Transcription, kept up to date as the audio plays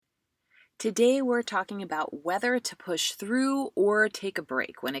Today, we're talking about whether to push through or take a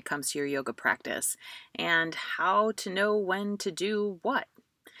break when it comes to your yoga practice and how to know when to do what.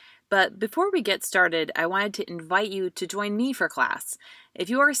 But before we get started, I wanted to invite you to join me for class.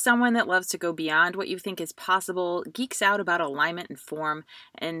 If you are someone that loves to go beyond what you think is possible, geeks out about alignment and form,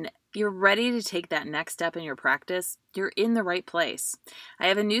 and you're ready to take that next step in your practice, you're in the right place. I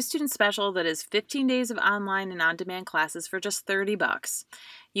have a new student special that is 15 days of online and on-demand classes for just $30.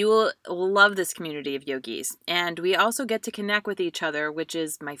 You will love this community of yogis, and we also get to connect with each other, which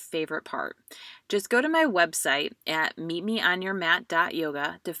is my favorite part. Just go to my website at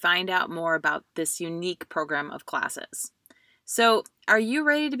meetmeonyourmat.yoga to find out more about this unique program of classes. So, are you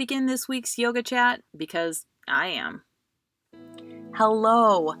ready to begin this week's yoga chat? Because I am.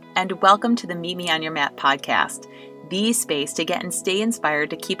 Hello, and welcome to the Meet Me on Your Mat podcast, the space to get and stay inspired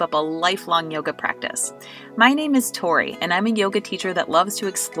to keep up a lifelong yoga practice. My name is Tori, and I'm a yoga teacher that loves to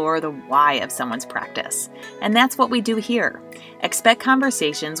explore the why of someone's practice. And that's what we do here. Expect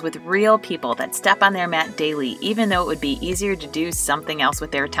conversations with real people that step on their mat daily, even though it would be easier to do something else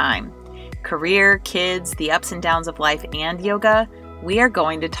with their time. Career, kids, the ups and downs of life, and yoga, we are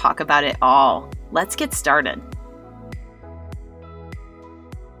going to talk about it all. Let's get started.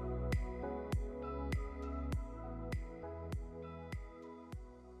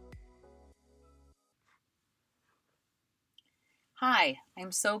 Hi,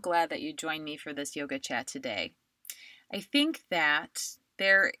 I'm so glad that you joined me for this yoga chat today. I think that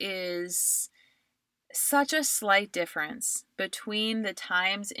there is such a slight difference between the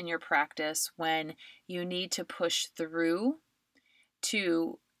times in your practice when you need to push through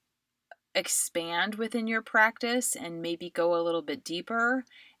to expand within your practice and maybe go a little bit deeper,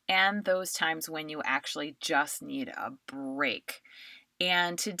 and those times when you actually just need a break.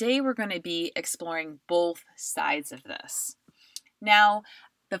 And today we're going to be exploring both sides of this. Now,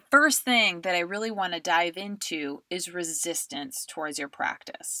 the first thing that I really want to dive into is resistance towards your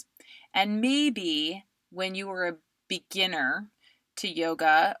practice. And maybe when you were a beginner to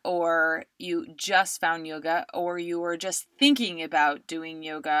yoga, or you just found yoga, or you were just thinking about doing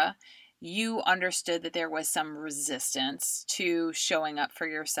yoga, you understood that there was some resistance to showing up for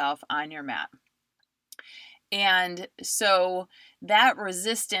yourself on your mat. And so that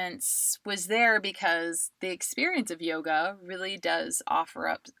resistance was there because the experience of yoga really does offer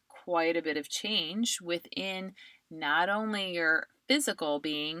up quite a bit of change within not only your physical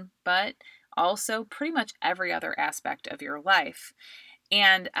being, but also pretty much every other aspect of your life.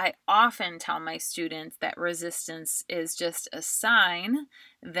 And I often tell my students that resistance is just a sign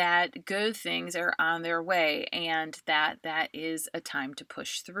that good things are on their way and that is a time to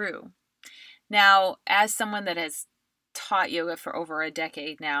push through. Now, as someone that has taught yoga for over a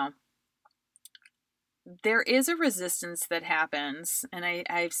decade now, there is a resistance that happens, and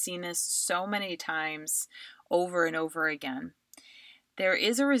I've seen this so many times over and over again. There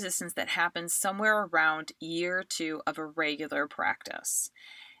is a resistance that happens somewhere around year 2 of a regular practice.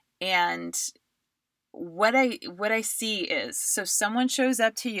 And what I see is, so someone shows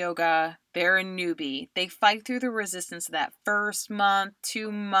up to yoga, they're a newbie, they fight through the resistance of that first month,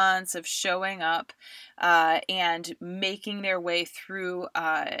 2 months of showing up and making their way through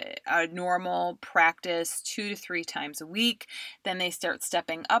a normal practice 2 to 3 times a week. Then they start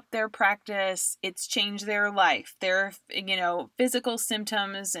stepping up their practice. It's changed their life. Their physical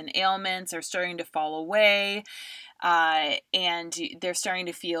symptoms and ailments are starting to fall away. And they're starting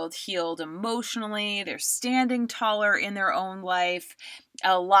to feel healed emotionally. They're standing taller in their own life.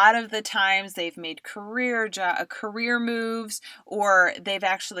 A lot of the times they've made career moves, or they've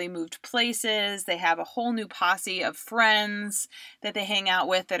actually moved places. They have a whole new posse of friends that they hang out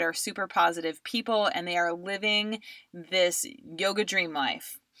with that are super positive people, and they are living this yoga dream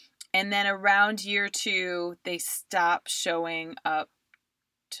life. And then around year 2, they stop showing up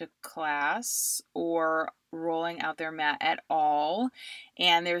to class or rolling out their mat at all,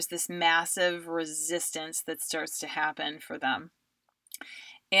 and there's this massive resistance that starts to happen for them.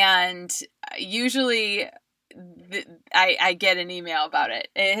 And usually I get an email about it.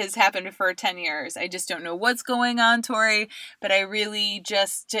 It has happened for 10 years. I just don't know what's going on, Tori, but I really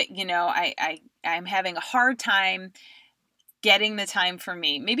just, I'm having a hard time getting the time for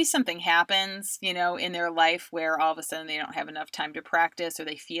me. Maybe something happens, in their life where all of a sudden they don't have enough time to practice, or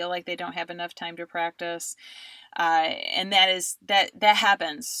they feel like they don't have enough time to practice. And that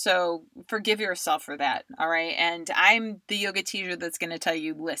happens. So forgive yourself for that. All right. And I'm the yoga teacher that's going to tell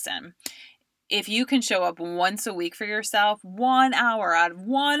you, listen, if you can show up once a week for yourself, 1 hour out of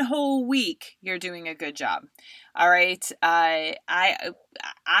one whole week, you're doing a good job. All right. I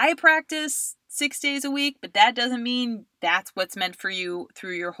practice 6 days a week, but that doesn't mean that's what's meant for you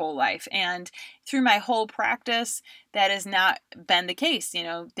through your whole life. And through my whole practice, that has not been the case.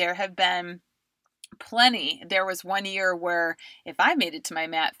 There have been plenty. There was one year where if I made it to my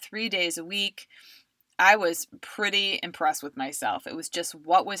mat 3 days a week, I was pretty impressed with myself. It was just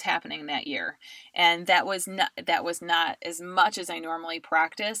what was happening that year. And that was not as much as I normally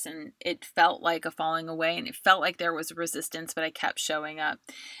practice, and it felt like a falling away, and it felt like there was resistance, but I kept showing up.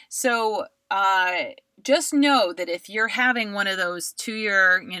 So just know that if you're having one of those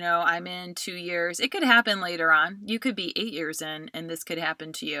 2-year, I'm in 2 years, it could happen later on. You could be 8 years in and this could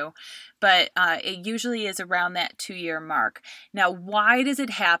happen to you. But it usually is around that 2-year mark. Now, why does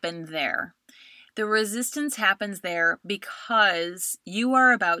it happen there? The resistance happens there because you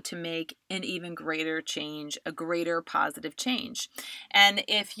are about to make an even greater change, a greater positive change. And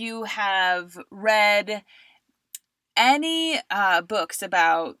if you have read any books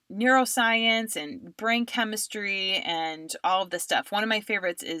about neuroscience and brain chemistry and all of this stuff, one of my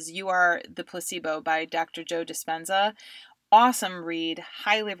favorites is You Are the Placebo by Dr. Joe Dispenza. Awesome read,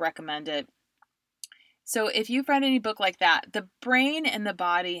 highly recommend it. So if you've read any book like that, the brain and the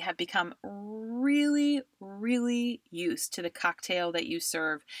body have become really, really used to the cocktail that you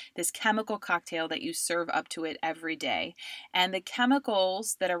serve, this chemical cocktail that you serve up to it every day. And the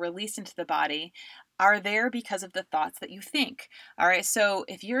chemicals that are released into the body are there because of the thoughts that you think. All right, so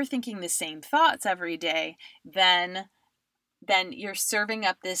if you're thinking the same thoughts every day, then you're serving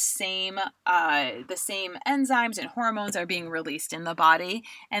up the same enzymes and hormones are being released in the body,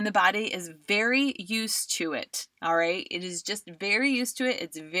 and the body is very used to it. All right, it is just very used to it.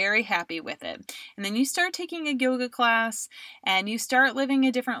 It's very happy with it. And then you start taking a yoga class and you start living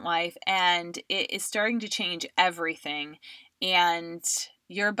a different life, and it is starting to change everything, and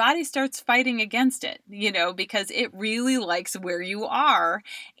your body starts fighting against it, because it really likes where you are,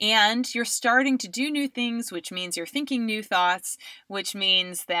 and you're starting to do new things, which means you're thinking new thoughts, which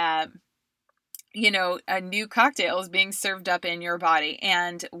means that, a new cocktail is being served up in your body,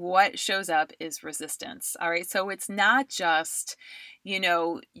 and what shows up is resistance. All right. So it's not just,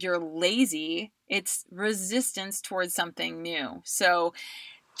 you're lazy, it's resistance towards something new. So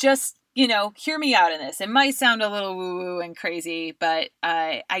just, hear me out in this. It might sound a little woo-woo and crazy, but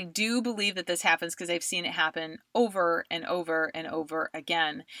I do believe that this happens because I've seen it happen over and over and over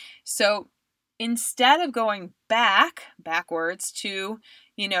again. So instead of going backwards to,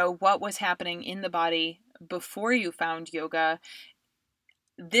 what was happening in the body before you found yoga,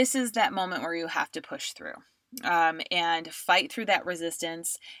 this is that moment where you have to push through. And fight through that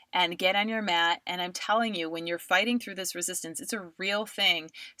resistance and get on your mat. And I'm telling you, when you're fighting through this resistance, it's a real thing.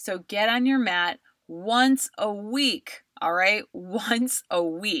 So get on your mat once a week, all right? Once a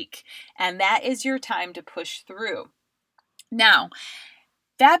week. And that is your time to push through. Now,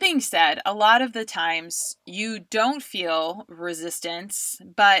 that being said, a lot of the times you don't feel resistance,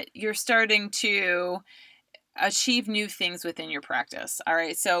 but you're starting to achieve new things within your practice. All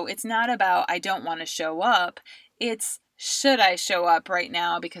right. So it's not about, I don't want to show up. It's, should I show up right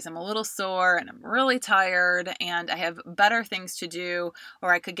now because I'm a little sore and I'm really tired and I have better things to do,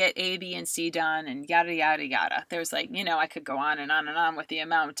 or I could get A, B, and C done and yada, yada, yada. There's I could go on and on and on with the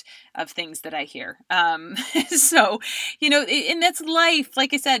amount of things that I hear. So, and that's life.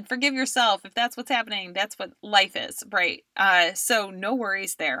 Like I said, forgive yourself. If that's what's happening, that's what life is. Right. So no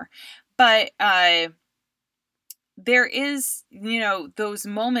worries there. But, there is, those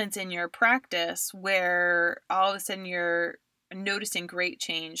moments in your practice where all of a sudden you're noticing great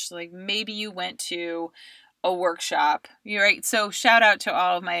change. Like maybe you went to a workshop, right? So shout out to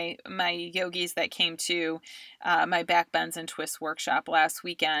all of my yogis that came to my back bends and twists workshop last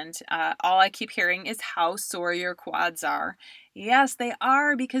weekend. All I keep hearing is how sore your quads are. Yes, they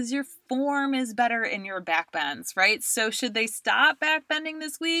are, because your form is better in your back bends, right? So should they stop back bending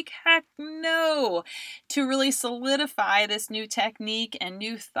this week? Heck no. To really solidify this new technique and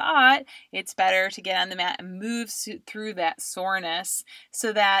new thought, it's better to get on the mat and move through that soreness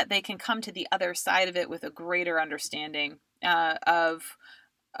so that they can come to the other side of it with a greater understanding of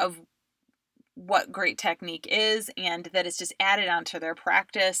what great technique is, and that it's just added onto their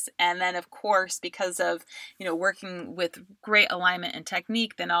practice. And then of course, because of working with great alignment and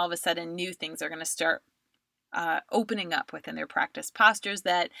technique, then all of a sudden new things are going to start opening up within their practice. Postures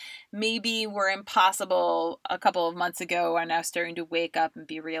that maybe were impossible a couple of months ago are now starting to wake up and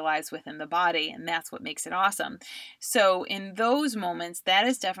be realized within the body, and that's what makes it awesome. So in those moments, that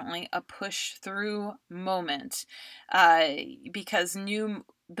is definitely a push through moment, because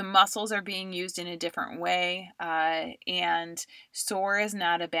the muscles are being used in a different way, and sore is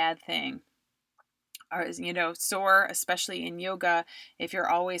not a bad thing. are, sore, especially in yoga, if you're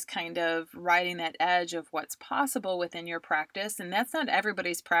always kind of riding that edge of what's possible within your practice. And that's not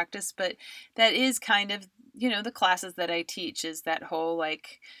everybody's practice, but that is kind of, the classes that I teach, is that whole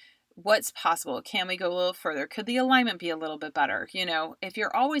like, what's possible? Can we go a little further? Could the alignment be a little bit better? If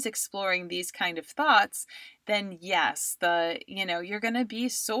you're always exploring these kind of thoughts, then yes, you're going to be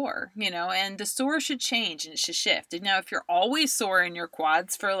sore, and the sore should change and it should shift. And now, if you're always sore in your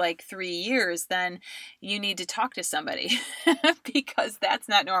quads for like 3 years, then you need to talk to somebody because that's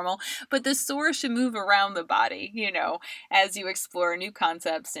not normal. But the sore should move around the body, as you explore new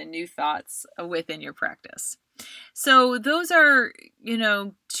concepts and new thoughts within your practice. So those are,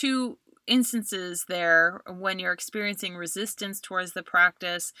 two instances there when you're experiencing resistance towards the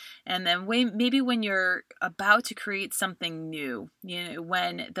practice, and then maybe when you're about to create something new,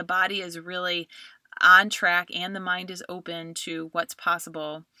 when the body is really on track and the mind is open to what's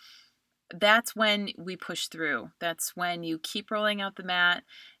possible. That's when we push through. That's when you keep rolling out the mat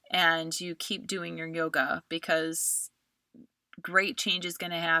and you keep doing your yoga, because great change is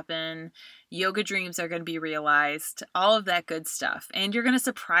going to happen. Yoga dreams are going to be realized, all of that good stuff. And you're going to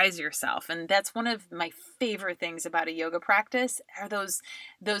surprise yourself. And that's one of my favorite things about a yoga practice, are those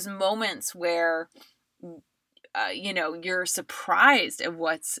moments where you're surprised at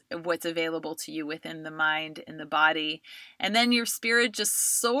what's available to you within the mind and the body, and then your spirit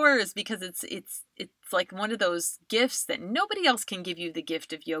just soars, because it's like one of those gifts that nobody else can give you, the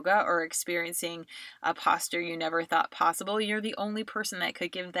gift of yoga or experiencing a posture you never thought possible. You're the only person that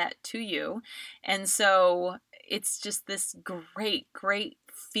could give that to you. And so it's just this great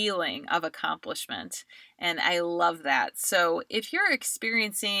feeling of accomplishment. And I love that. So if you're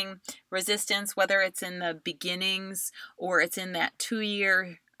experiencing resistance, whether it's in the beginnings or it's in that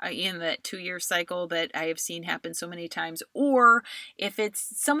 2-year cycle that I have seen happen so many times, or if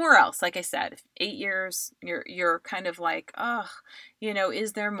it's somewhere else, like I said, 8 years, you're kind of like, oh,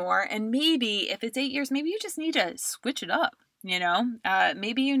 is there more? And maybe if it's 8 years, maybe you just need to switch it up.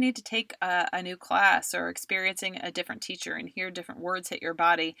 Maybe you need to take a new class, or experiencing a different teacher and hear different words hit your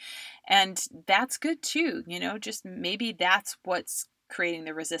body. And that's good too, just maybe that's what's creating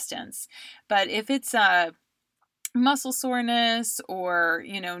the resistance. But if it's muscle soreness, or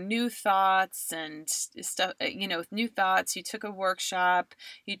new thoughts and stuff, new thoughts, you took a workshop,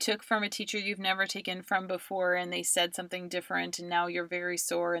 you took from a teacher you've never taken from before, and they said something different, and now you're very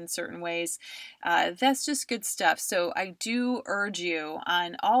sore in certain ways, that's just good stuff. So I do urge you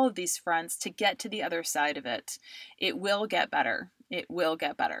on all of these fronts to get to the other side of it. It will get better.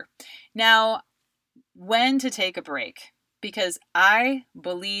 Now, when to take a break, because I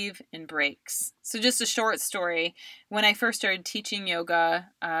believe in breaks. So just a short story. When I first started teaching yoga,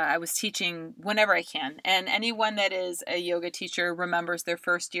 I was teaching whenever I can. And anyone that is a yoga teacher remembers their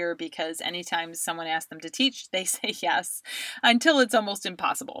first year, because anytime someone asks them to teach, they say yes, until it's almost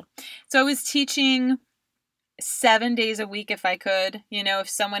impossible. So I was teaching 7 days a week if I could. If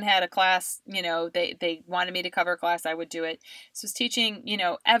someone had a class, they wanted me to cover a class, I would do it. So I was teaching,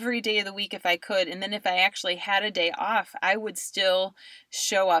 every day of the week if I could. And then if I actually had a day off, I would still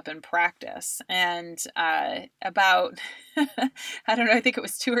show up and practice. And about, I don't know, I think it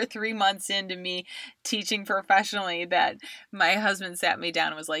was 2 or 3 months into me teaching professionally, that my husband sat me down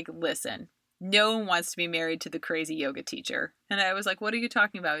and was like, listen, no one wants to be married to the crazy yoga teacher. And I was like, what are you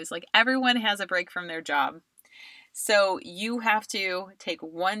talking about? He's like, everyone has a break from their job. So you have to take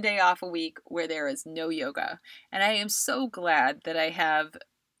 1 day off a week where there is no yoga. And I am so glad that I have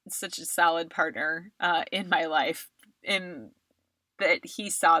such a solid partner in my life, and that he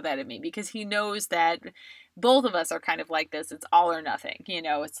saw that in me, because he knows that both of us are kind of like this. It's all or nothing.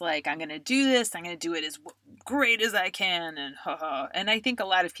 It's like, I'm going to do this. I'm going to do it as great as I can. And I think a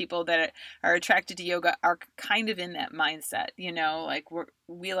lot of people that are attracted to yoga are kind of in that mindset, like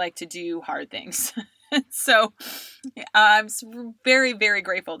we like to do hard things. So I'm very, very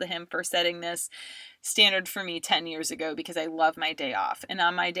grateful to him for setting this standard for me 10 years ago, because I love my day off. And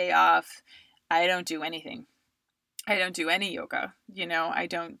on my day off, I don't do anything. I don't do any yoga. I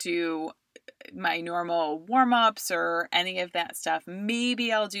don't do my normal warm-ups or any of that stuff.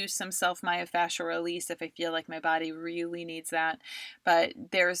 Maybe I'll do some self-myofascial release if I feel like my body really needs that. But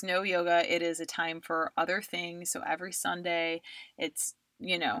there's no yoga. It is a time for other things. So every Sunday, it's,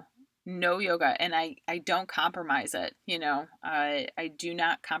 no yoga, and I don't compromise it. I do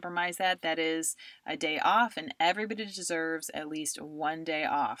not compromise that. That is a day off, and everybody deserves at least 1 day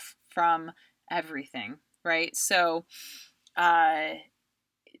off from everything, right? So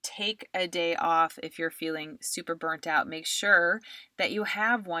take a day off if you're feeling super burnt out. Make sure that you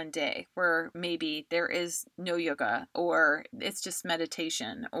have 1 day where maybe there is no yoga, or it's just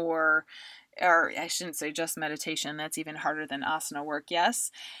meditation, or or I shouldn't say just meditation. That's even harder than asana work.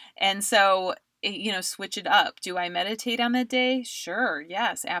 Yes. And so, switch it up. Do I meditate on that day? Sure.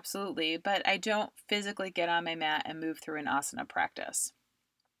 Yes, absolutely. But I don't physically get on my mat and move through an asana practice.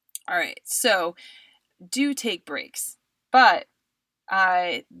 All right. So do take breaks, but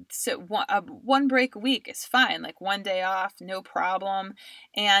so one break a week is fine. Like one day off, no problem.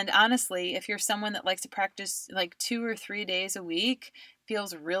 And honestly, if you're someone that likes to practice like 2 or 3 days a week,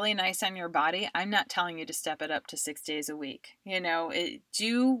 feels really nice on your body, I'm not telling you to step it up to 6 days a week.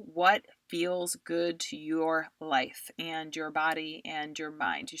 Do what feels good to your life and your body and your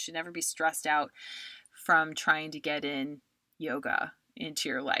mind. You should never be stressed out from trying to get in yoga into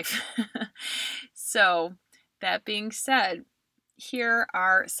your life. So, that being said, here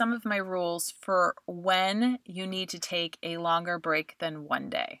are some of my rules for when you need to take a longer break than one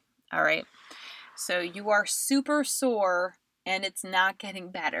day. All right. So you are super sore and it's not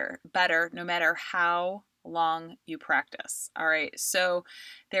getting better no matter how long you practice. All right. So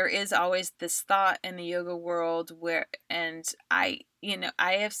there is always this thought in the yoga world where, and I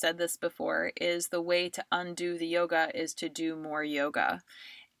have said this before, is the way to undo the yoga is to do more yoga.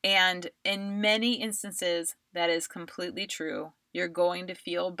 And in many instances, that is completely true. You're going to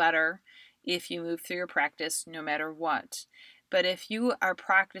feel better if you move through your practice no matter what. But if you are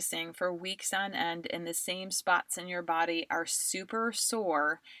practicing for weeks on end and the same spots in your body are super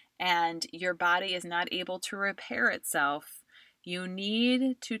sore and your body is not able to repair itself, you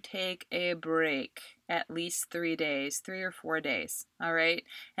need to take a break at least 3 days, 3 or 4 days, all right?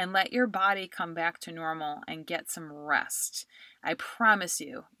 And let your body come back to normal and get some rest. I promise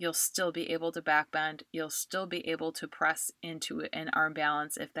you'll still be able to back bend. You'll still be able to press into an arm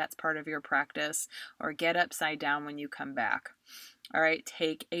balance if that's part of your practice, or get upside down when you come back. All right,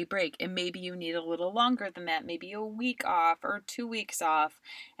 take a break. And maybe you need a little longer than that, maybe a week off or 2 weeks off.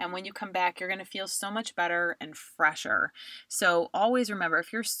 And when you come back, you're going to feel so much better and fresher. So always remember,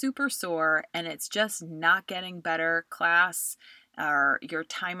 if you're super sore and it's just not getting better, class or your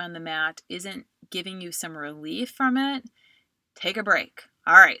time on the mat isn't giving you some relief from it, take a break.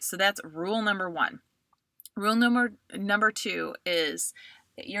 All right, so that's rule number 1. Rule number 2 is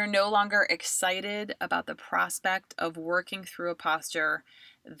you're no longer excited about the prospect of working through a posture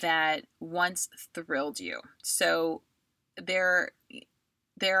that once thrilled you. So there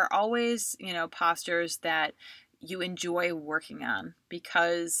are always, postures that you enjoy working on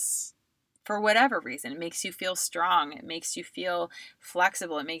because for whatever reason, it makes you feel strong. It makes you feel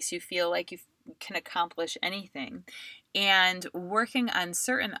flexible. It makes you feel like you can accomplish anything. And working on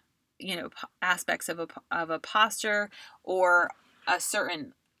certain, aspects of a posture or a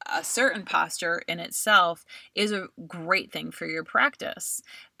certain posture in itself is a great thing for your practice,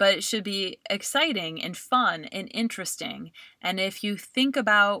 but it should be exciting and fun and interesting. And if you think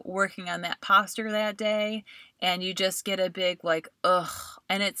about working on that posture that day and you just get a big like, ugh,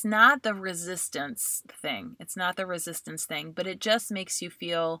 and it's not the resistance thing, but it just makes you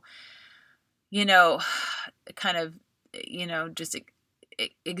feel, kind of, just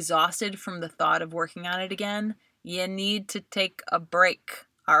exhausted from the thought of working on it again, you need to take a break.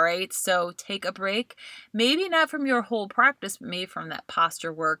 All right, so take a break, maybe not from your whole practice, but maybe from that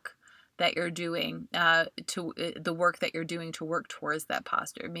posture work that you're doing, to the work that you're doing to work towards that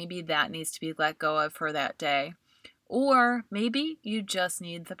posture. Maybe that needs to be let go of for that day, or maybe you just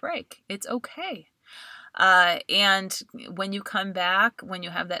need the break. It's okay. And when you come back, when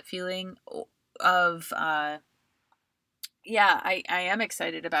you have that feeling of yeah, I am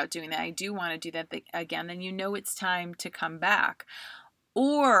excited about doing that, I do want to do that again, then it's time to come back.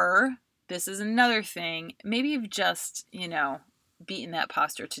 Or this is another thing, maybe you've just, beaten that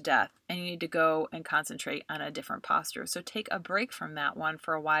posture to death and you need to go and concentrate on a different posture. So take a break from that one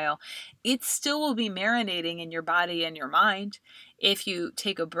for a while. It still will be marinating in your body and your mind if you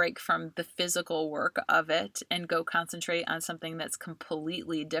take a break from the physical work of it and go concentrate on something that's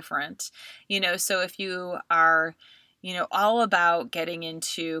completely different. So if you are, all about getting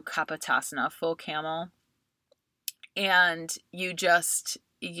into Kapotasana, full camel, and you just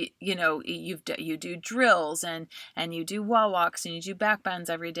you do drills and you do wall walks and you do back bends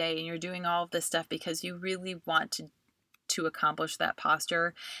every day and you're doing all of this stuff because you really want to accomplish that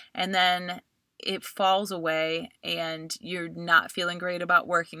posture, and then it falls away and you're not feeling great about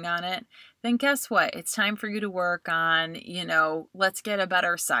working on it, then guess what? It's time for you to work on, let's get a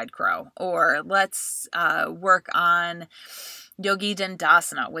better side crow, or let's work on, Yogi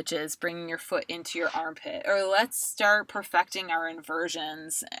Dandasana, which is bringing your foot into your armpit, or let's start perfecting our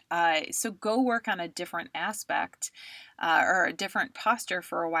inversions. So go work on a different aspect or a different posture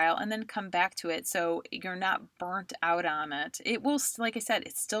for a while and then come back to it so you're not burnt out on it. It will, like I said,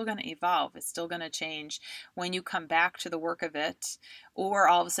 it's still going to evolve. It's still going to change when you come back to the work of it, or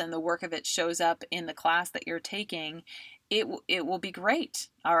all of a sudden the work of it shows up in the class that you're taking. It will be great.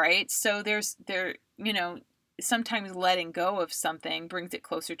 All right. So sometimes letting go of something brings it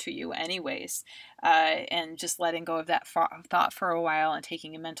closer to you anyways, and just letting go of that thought for a while and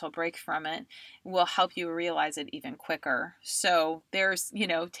taking a mental break from it will help you realize it even quicker. So there's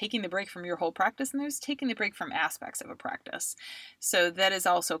taking the break from your whole practice, and there's taking the break from aspects of a practice. So that is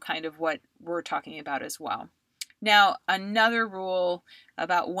also kind of what we're talking about as well. Now, another rule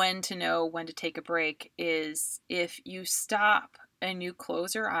about when to know when to take a break is if you stop and you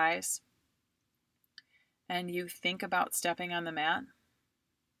close your eyes and you think about stepping on the mat,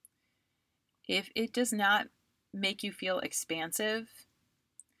 if it does not make you feel expansive,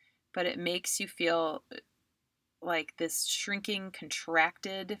 but it makes you feel like this shrinking,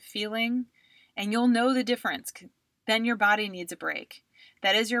 contracted feeling, and you'll know the difference, then your body needs a break.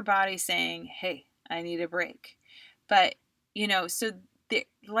 That is your body saying, hey, I need a break. But, so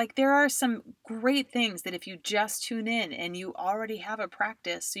there are some great things that if you just tune in and you already have a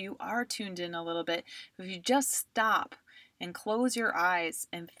practice, so you are tuned in a little bit, if you just stop and close your eyes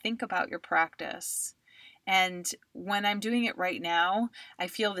and think about your practice. And when I'm doing it right now, I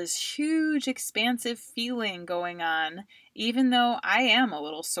feel this huge expansive feeling going on, even though I am a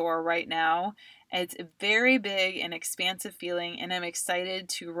little sore right now. It's a very big and expansive feeling, and I'm excited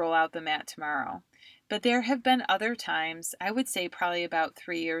to roll out the mat tomorrow. But there have been other times, I would say probably about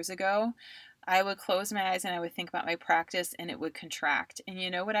 3 years ago, I would close my eyes and I would think about my practice and it would contract. And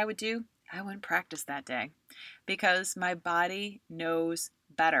you know what I would do? I wouldn't practice that day because my body knows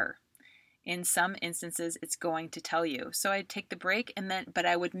better. In some instances, it's going to tell you. So I'd take the break but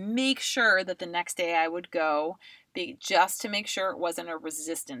I would make sure that the next day I would go just to make sure it wasn't a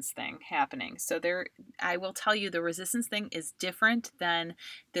resistance thing happening. So I will tell you the resistance thing is different than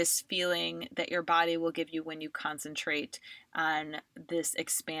this feeling that your body will give you when you concentrate on this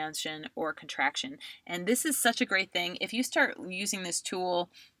expansion or contraction. And this is such a great thing. If you start using this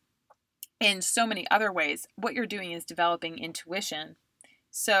tool in so many other ways, what you're doing is developing intuition.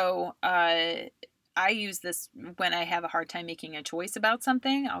 So I use this when I have a hard time making a choice about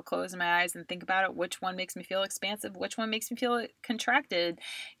something. I'll close my eyes and think about it. Which one makes me feel expansive? Which one makes me feel contracted?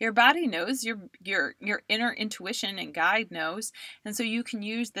 Your body knows. Your inner intuition and guide knows. And so you can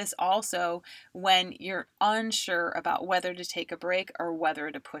use this also when you're unsure about whether to take a break or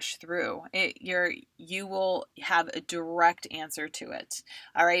whether to push through. You will have a direct answer to it.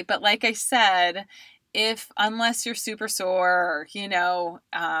 All right. But like I said, unless you're super sore, you're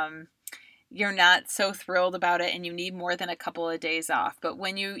not so thrilled about it and you need more than a couple of days off. But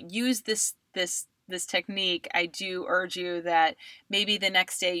when you use this technique, I do urge you that maybe the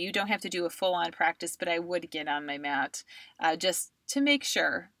next day you don't have to do a full-on practice, but I would get on my mat just to make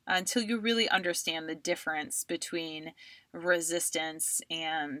sure until you really understand the difference between resistance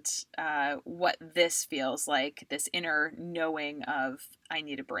and what this feels like, this inner knowing of I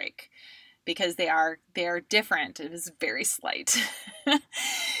need a break. Because they are different. It is very slight.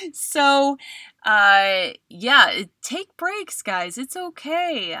 So, take breaks, guys. It's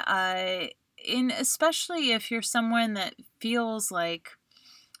okay. Especially if you're someone that feels like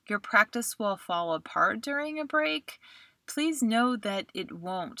your practice will fall apart during a break, please know that it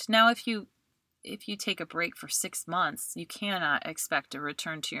won't. Now, if you take a break for 6 months, you cannot expect to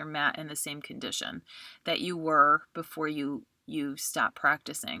return to your mat in the same condition that you were before you stop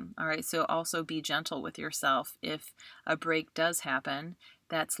practicing. All right. So also be gentle with yourself. If a break does happen,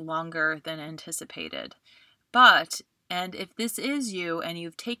 that's longer than anticipated. And if this is you and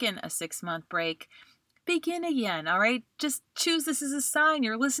you've taken a 6-month break, begin again. All right. Just choose this as a sign.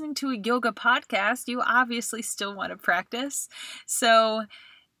 You're listening to a yoga podcast. You obviously still want to practice. So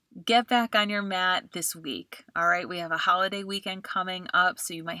get back on your mat this week. All right. We have a holiday weekend coming up,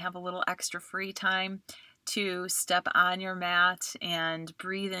 so you might have a little extra free time to step on your mat and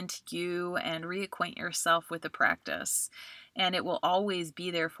breathe into you and reacquaint yourself with the practice. And it will always be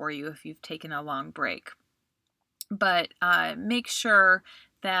there for you if you've taken a long break. But make sure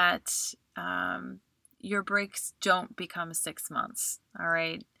that your breaks don't become 6 months, all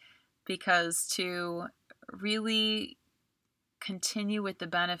right? Because to really continue with the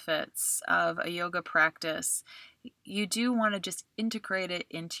benefits of a yoga practice, you do want to just integrate it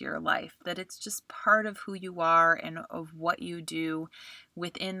into your life, that it's just part of who you are and of what you do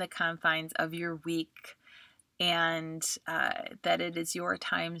within the confines of your week. and that it is your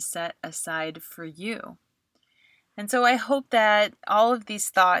time set aside for you. And so I hope that all of these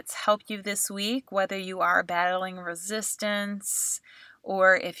thoughts help you this week, whether you are battling resistance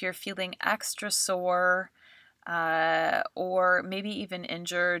or if you're feeling extra sore, or maybe even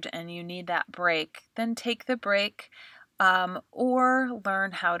injured and you need that break, then take the break, or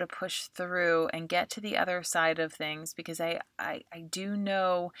learn how to push through and get to the other side of things, because I do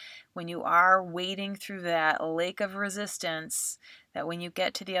know when you are wading through that lake of resistance, that when you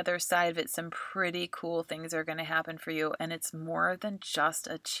get to the other side of it, some pretty cool things are going to happen for you. And it's more than just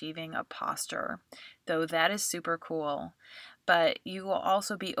achieving a posture, though that is super cool. But you will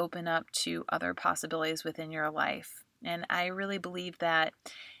also be open up to other possibilities within your life. And I really believe that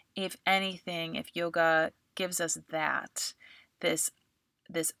if anything, if yoga gives us that, this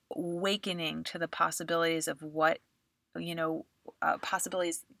awakening to the possibilities of what,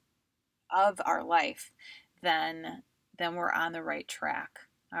 possibilities of our life, then we're on the right track.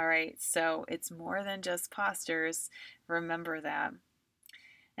 All right, so it's more than just postures. Remember that.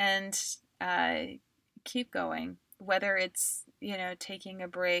 And keep going, whether it's taking a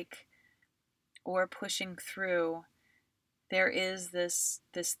break or pushing through. There is this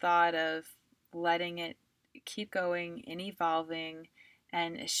thought of letting it keep going and evolving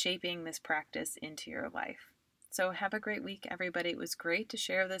and shaping this practice into your life. So have a great week, everybody. It was great to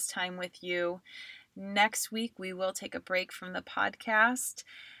share this time with you. Next week, we will take a break from the podcast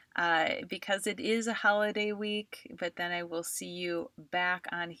because it is a holiday week, but then I will see you back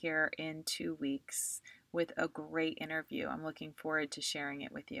on here in 2 weeks with a great interview. I'm looking forward to sharing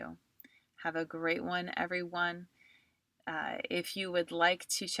it with you. Have a great one, everyone. If you would like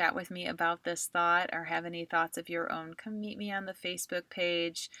to chat with me about this thought or have any thoughts of your own, come meet me on the Facebook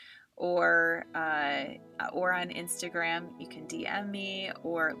page or on Instagram. You can DM me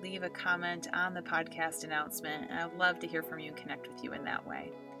or leave a comment on the podcast announcement. And I'd love to hear from you and connect with you in that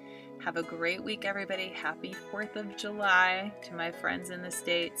way. Have a great week, everybody. Happy 4th of July to my friends in the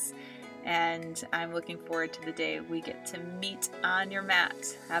States. And I'm looking forward to the day we get to meet on your mat.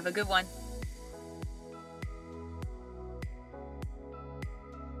 Have a good one.